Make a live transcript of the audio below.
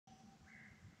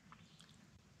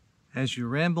As you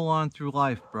ramble on through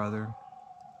life, brother,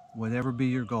 whatever be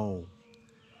your goal,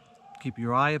 keep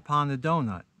your eye upon the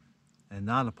donut and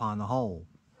not upon the hole.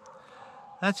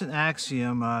 That's an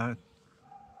axiom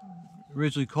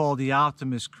originally called the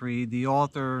Optimist Creed. The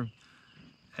author,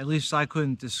 at least I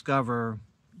couldn't discover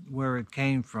where it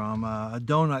came from. A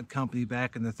donut company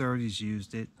back in the 30s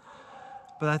used it.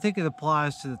 But I think it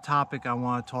applies to the topic I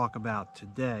want to talk about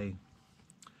today,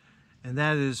 and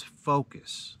that is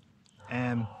focus.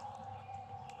 And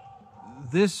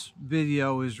this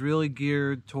video is really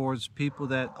geared towards people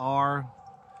that are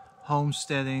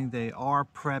homesteading, they are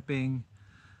prepping,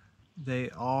 they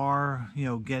are,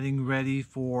 getting ready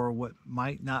for what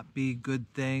might not be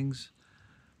good things,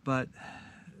 but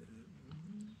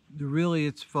really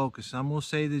it's focus. I'm going to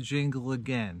say the jingle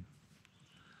again.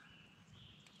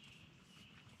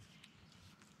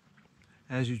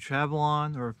 As you travel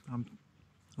on,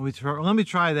 let me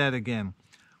try that again.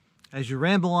 As you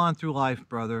ramble on through life,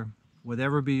 brother,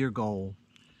 whatever be your goal,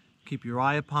 keep your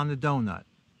eye upon the donut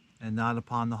and not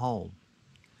upon the hole.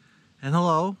 And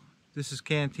hello, this is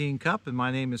Canteen Cup, and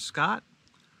my name is Scott.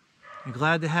 I'm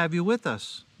glad to have you with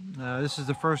us. This is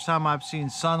the first time I've seen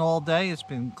sun all day. It's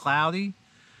been cloudy.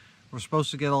 We're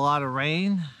supposed to get a lot of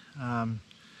rain,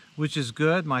 which is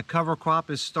good. My cover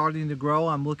crop is starting to grow.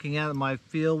 I'm looking at my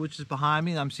field, which is behind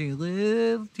me, and I'm seeing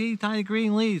little teeny tiny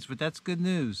green leaves, but that's good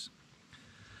news.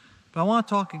 But I want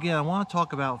to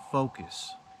talk about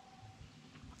focus.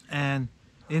 And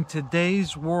in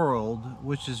today's world,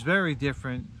 which is very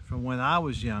different from when I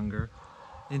was younger,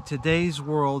 in today's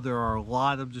world there are a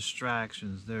lot of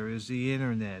distractions. There is the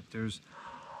internet, there's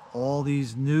all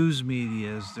these news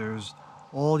medias, there's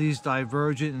all these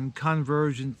divergent and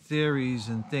convergent theories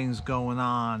and things going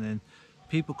on, and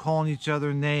people calling each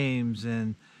other names.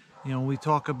 And we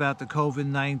talk about the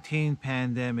COVID-19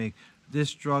 pandemic.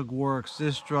 This drug works,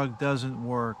 this drug doesn't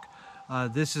work,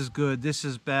 this is good, this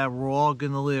is bad, we're all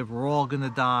gonna live, we're all gonna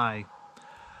die.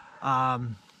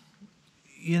 In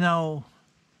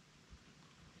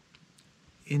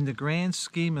the grand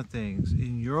scheme of things,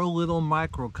 in your little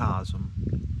microcosm,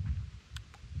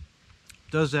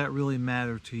 does that really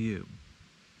matter to you,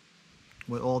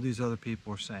 what all these other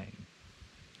people are saying?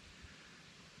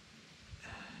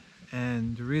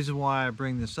 And the reason why I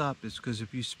bring this up is because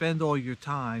if you spend all your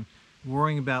time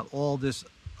worrying about all this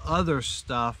other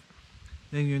stuff,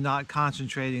 then you're not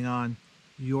concentrating on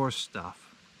your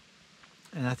stuff.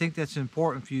 And I think that's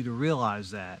important for you to realize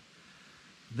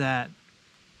that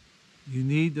you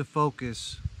need to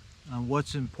focus on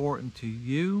what's important to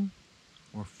you,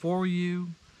 or for you,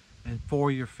 and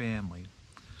for your family.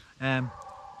 And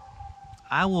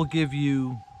I will give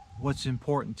you what's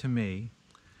important to me,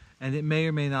 and it may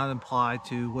or may not apply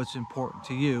to what's important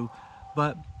to you,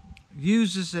 but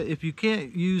use this. If you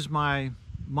can't use my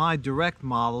direct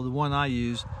model, the one I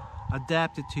use,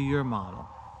 adapt it to your model.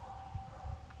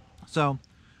 So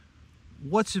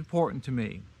what's important to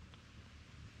me?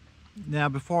 Now,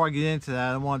 before I get into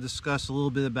that, I want to discuss a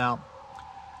little bit about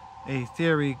a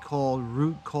theory called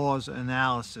root cause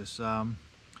analysis.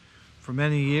 For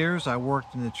many years I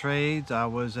worked in the trades. I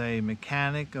was a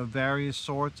mechanic of various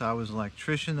sorts. I was an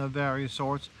electrician of various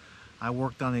sorts. I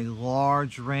worked on a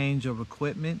large range of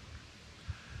equipment.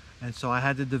 And so I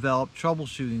had to develop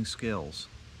troubleshooting skills.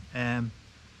 And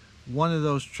one of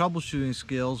those troubleshooting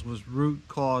skills was root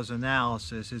cause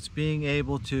analysis. It's being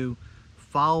able to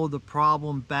follow the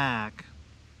problem back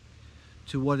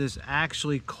to what is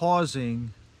actually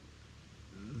causing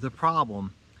the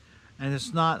problem. And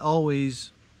it's not always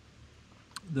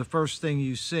the first thing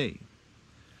you see.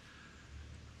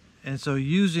 And so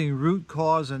using root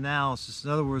cause analysis,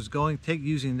 in other words,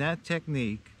 using that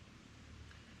technique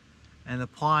and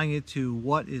applying it to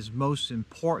what is most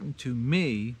important to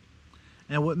me,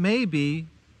 and what may be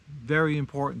very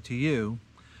important to you,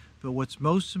 but what's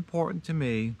most important to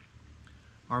me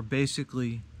are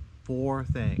basically four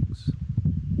things.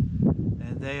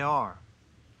 And they are: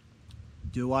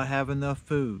 do I have enough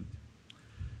food?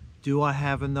 Do I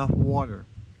have enough water?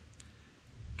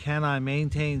 Can I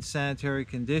maintain sanitary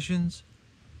conditions?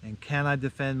 And can I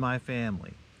defend my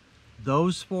family?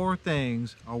 Those four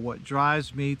things are what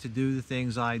drives me to do the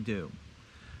things I do.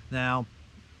 Now,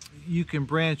 you can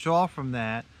branch off from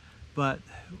that, but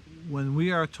when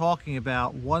we are talking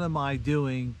about what am I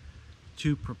doing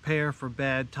to prepare for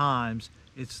bad times,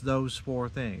 it's those four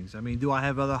things. I mean, do I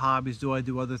have other hobbies? Do I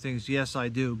do other things? Yes, I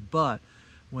do. But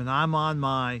when I'm on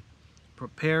my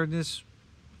preparedness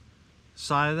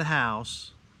side of the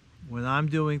house, when I'm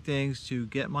doing things to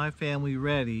get my family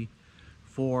ready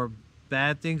for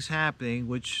bad things happening,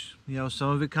 which, some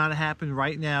of it kind of happened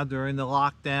right now during the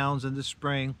lockdowns in the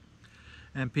spring,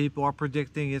 and people are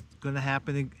predicting it's going to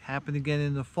happen again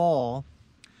in the fall.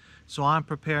 So I'm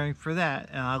preparing for that,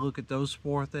 and I look at those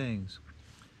four things.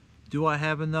 Do I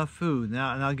have enough food?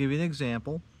 Now, and I'll give you an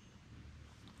example.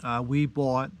 We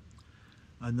bought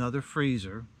another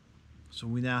freezer, so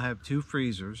we now have 2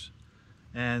 freezers,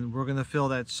 and we're going to fill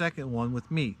that second one with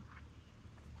meat.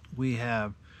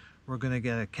 We're going to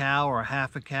get a cow or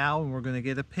half a cow, and we're going to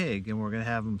get a pig, and we're going to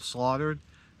have them slaughtered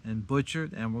and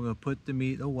butchered, and we're going to put the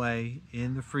meat away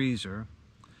in the freezer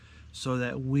so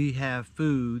that we have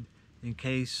food in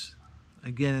case,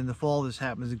 again, in the fall this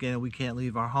happens again and we can't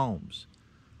leave our homes.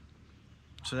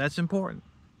 So that's important.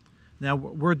 Now,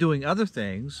 we're doing other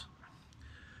things,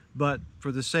 but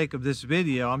for the sake of this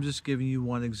video, I'm just giving you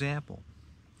one example.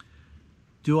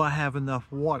 Do I have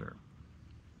enough water?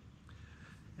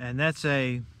 And that's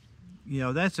a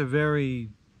very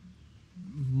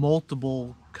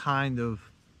multiple kind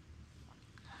of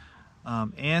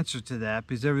answer to that,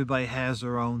 because everybody has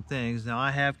their own things. Now, I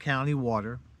have county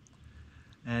water,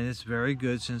 and it's very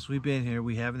good. Since we've been here,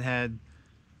 we've had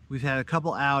a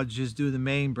couple outages due to the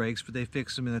main breaks, but they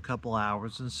fix them in a couple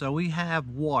hours, and so we have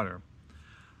water.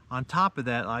 On top of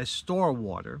that, I store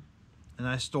water, and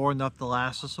I store enough to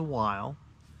last us a while.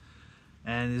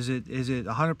 And is it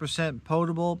 100%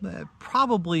 potable?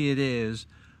 Probably it is,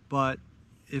 but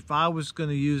if I was going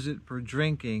to use it for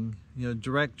drinking,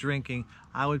 direct drinking,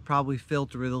 I would probably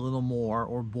filter it a little more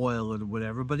or boil it or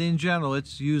whatever. But in general,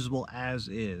 it's usable as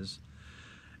is.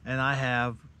 And I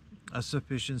have a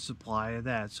sufficient supply of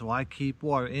that, so I keep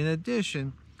water. In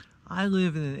addition, I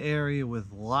live in an area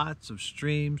with lots of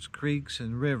streams, creeks,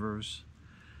 and rivers.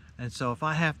 And so if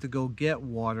I have to go get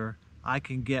water, I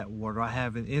can get water. I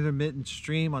have an intermittent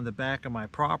stream on the back of my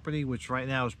property, which right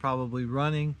now is probably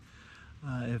running.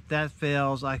 If that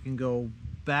fails, I can go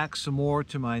back some more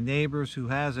to my neighbors who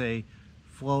has a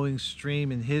flowing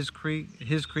stream in his creek.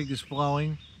 His creek is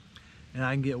flowing, and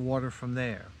I can get water from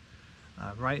there.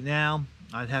 Right now,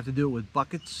 I'd have to do it with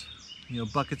buckets,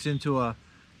 buckets into a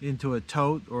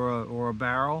tote or a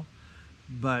barrel.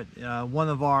 But one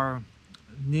of our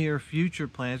near future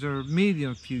plans, or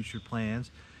medium future plans,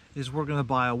 is we're going to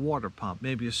buy a water pump,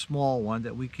 maybe a small one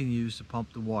that we can use to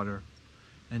pump the water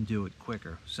and do it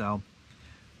quicker. So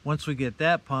once we get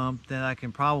that pumped, then I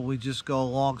can probably just go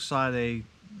alongside a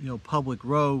public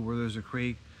road where there's a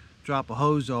creek, drop a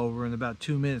hose over, in about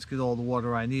 2 minutes get all the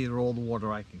water I need, or all the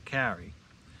water I can carry.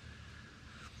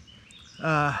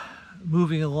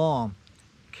 Moving along,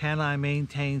 can I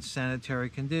maintain sanitary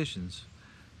conditions?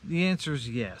 The answer is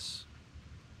yes.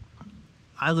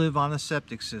 I live on a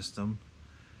septic system,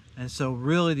 and so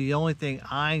really the only thing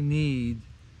I need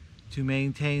to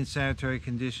maintain sanitary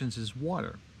conditions is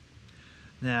water.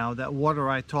 Now, that water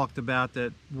I talked about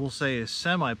that we'll say is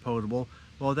semi-potable,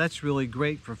 well, that's really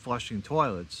great for flushing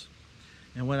toilets.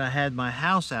 And when I had my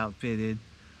house outfitted,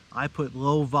 I put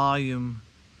low volume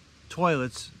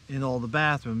toilets in all the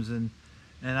bathrooms, and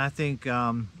I think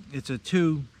it's a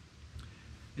two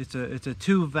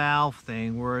valve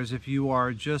thing, whereas if you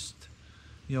are just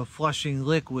flushing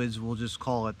liquids, we'll just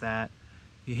call it that,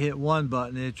 you hit one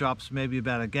button and it drops maybe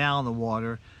about a gallon of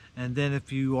water. And then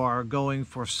if you are going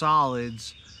for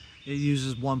solids, it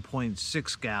uses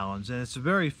 1.6 gallons. And it's a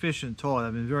very efficient toilet.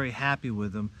 I've been very happy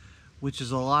with them, which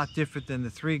is a lot different than the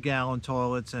 3-gallon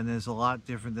toilets, and is a lot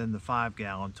different than the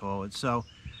 5-gallon toilets. So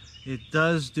it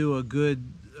does do a good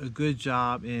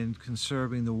job in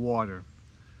conserving the water.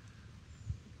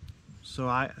 So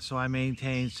I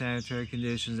maintain sanitary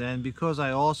conditions, and because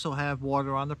I also have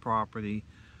water on the property,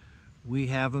 we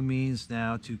have a means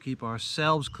now to keep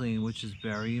ourselves clean, which is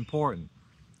very important.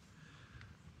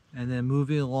 And then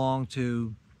moving along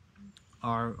to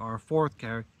our fourth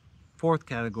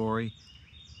category,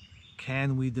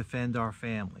 can we defend our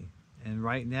family? And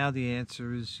right now the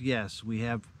answer is yes. We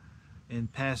have, in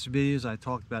past videos, I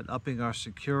talked about upping our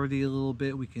security a little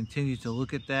bit. We continue to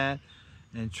look at that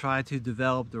and try to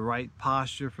develop the right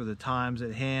posture for the times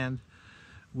at hand.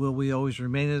 Will we always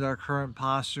remain at our current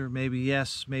posture? Maybe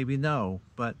yes, maybe no.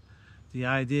 But the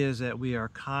idea is that we are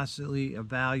constantly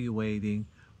evaluating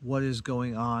what is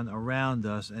going on around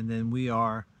us, and then we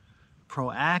are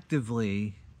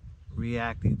proactively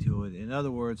reacting to it. In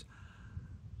other words,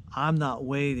 I'm not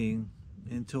waiting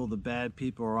until the bad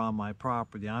people are on my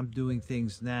property. I'm doing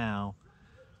things now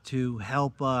to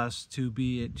help us to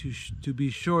be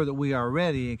sure that we are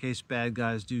ready in case bad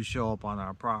guys do show up on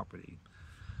our property.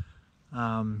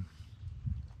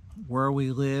 Where we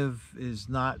live is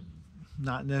not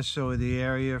necessarily the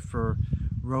area for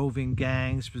roving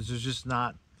gangs, because there's just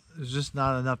not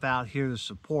enough out here to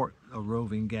support a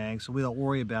roving gang, so we don't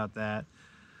worry about that.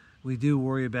 We do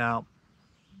worry about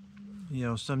you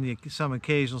know, some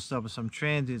occasional stuff and some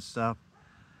transient stuff,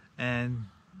 and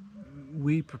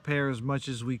we prepare as much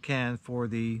as we can for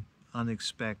the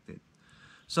unexpected.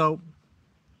 So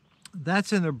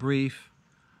that's in a brief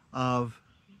of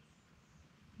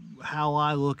how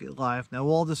I look at life. Now,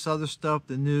 all this other stuff,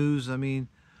 the news, I mean,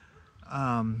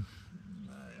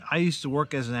 I used to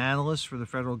work as an analyst for the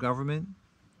federal government,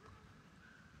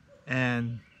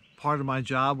 and part of my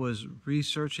job was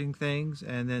researching things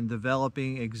and then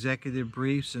developing executive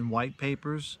briefs and white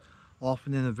papers,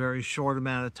 often in a very short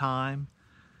amount of time.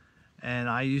 And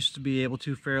I used to be able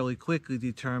to fairly quickly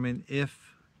determine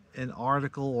if an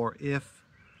article or if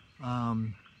a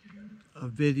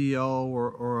video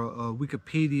or a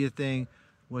Wikipedia thing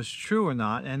was true or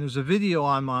not. And there's a video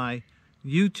on my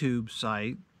YouTube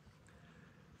site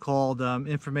called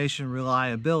Information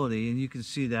Reliability, and you can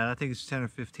see that. I think it's 10 or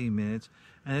 15 minutes,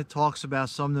 and it talks about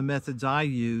some of the methods I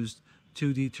used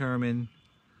to determine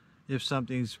if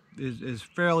something is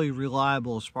fairly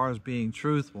reliable as far as being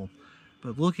truthful.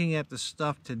 But looking at the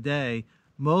stuff today,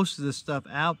 most of the stuff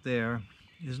out there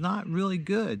is not really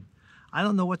good. I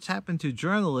don't know what's happened to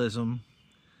journalism,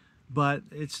 but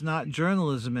it's not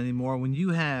journalism anymore. When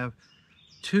you have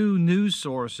two news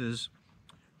sources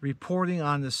reporting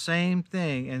on the same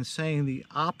thing and saying the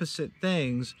opposite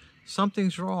things,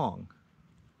 something's wrong.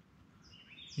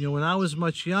 You know, when I was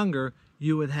much younger,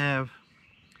 you would have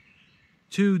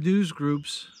two news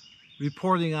groups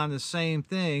reporting on the same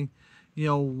thing. You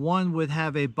know, one would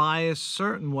have a bias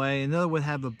certain way, another would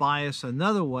have a bias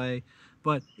another way,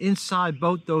 but inside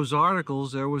both those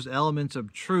articles there was elements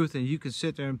of truth, and you could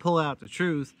sit there and pull out the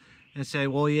truth and say,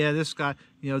 well, yeah, this guy,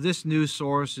 you know, this news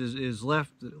source is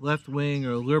left-wing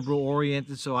or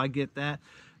liberal-oriented, so I get that.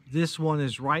 This one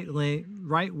is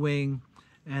right-wing,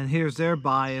 and here's their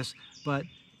bias, but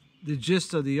the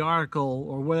gist of the article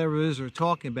or whatever it is they're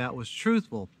talking about was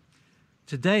truthful.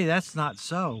 Today, that's not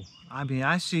so. I mean,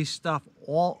 I see stuff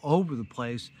all over the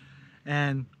place,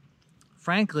 and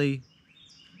frankly,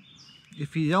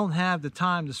 if you don't have the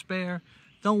time to spare,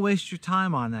 don't waste your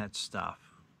time on that stuff.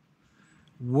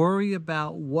 Worry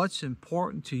about what's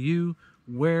important to you,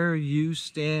 where you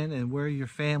stand, and where your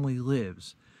family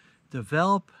lives.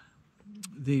 Develop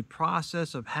the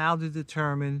process of how to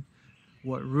determine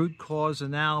what root cause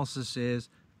analysis is.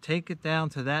 Take it down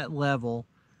to that level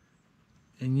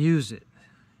and use it.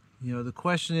 You know, the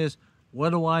question is, what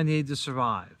do I need to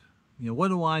survive? You know, what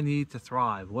do I need to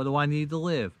thrive? What do I need to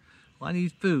live? Well, I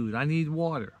need food. I need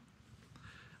water.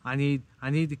 I need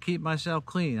to keep myself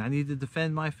clean. I need to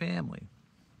defend my family.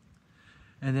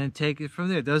 And then take it from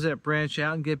there. Does that branch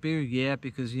out and get bigger? Yeah,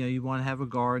 because, you know, you want to have a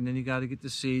garden, and you got to get the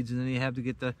seeds, and then you have to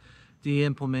get the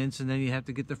implements, and then you have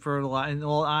to get the fertilizer, and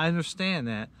all. I understand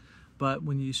that. But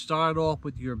when you start off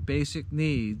with your basic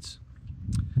needs,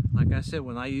 like I said,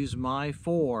 when I use my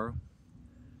 4,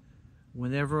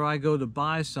 whenever I go to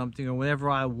buy something or whenever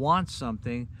I want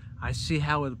something, I see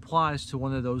how it applies to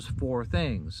one of those 4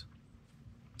 things.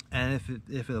 And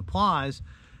if it applies,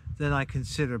 then I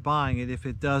consider buying it. If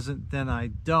it doesn't, then I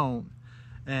don't.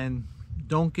 And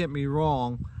don't get me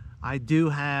wrong, I do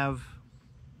have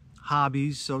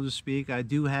hobbies, so to speak. I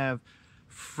do have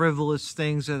frivolous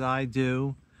things that I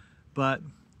do, but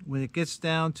when it gets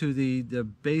down to the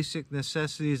basic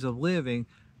necessities of living,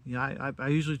 you know, I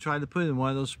usually try to put it in one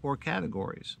of those 4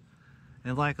 categories.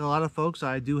 And like a lot of folks,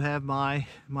 I do have my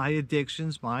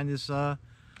addictions. Mine is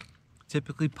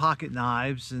typically pocket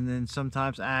knives, and then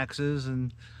sometimes axes,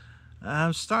 and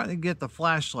I'm starting to get the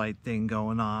flashlight thing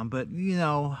going on. But you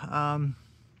know,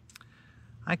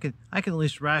 I can at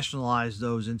least rationalize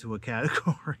those into a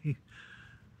category.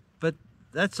 But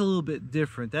that's a little bit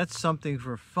different. That's something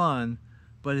for fun.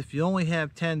 But if you only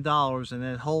have $10, and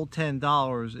that whole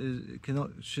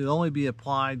 $10 should only be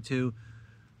applied to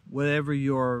whatever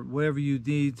you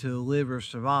need to live or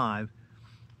survive,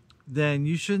 then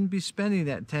you shouldn't be spending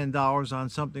that $10 on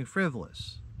something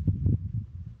frivolous.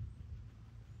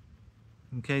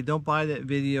 Okay, don't buy that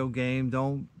video game.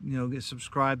 Don't, you know, get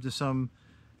subscribed to some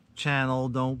channel.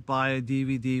 Don't buy a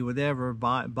DVD, whatever.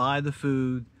 Buy the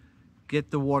food.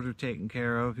 Get the water taken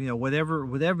care of. You know,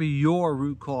 whatever your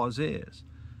root cause is.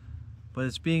 But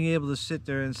it's being able to sit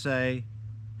there and say,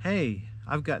 hey,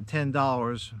 I've got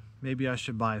 $10. Maybe I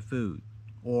should buy food.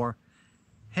 Or,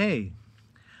 hey,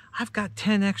 I've got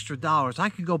 $10 extra. I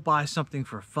could go buy something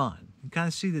for fun. You kind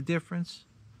of see the difference?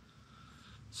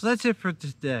 So that's it for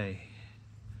today.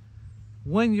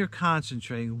 When you're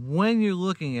concentrating, when you're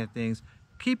looking at things,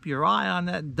 keep your eye on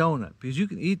that donut, because you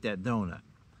can eat that donut.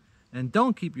 And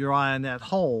don't keep your eye on that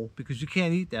hole, because you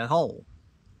can't eat that hole.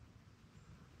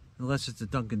 Unless it's a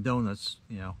Dunkin' Donuts,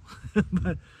 you know.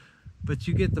 but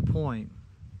you get the point.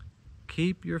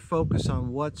 Keep your focus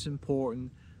on what's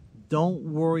important. Don't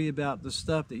worry about the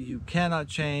stuff that you cannot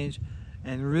change.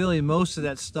 And really, most of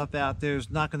that stuff out there is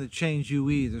not going to change you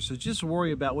either. So just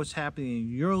worry about what's happening in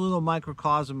your little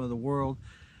microcosm of the world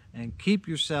and keep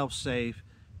yourself safe.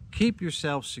 Keep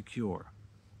yourself secure.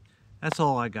 That's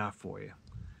all I got for you.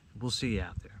 We'll see you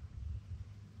out there.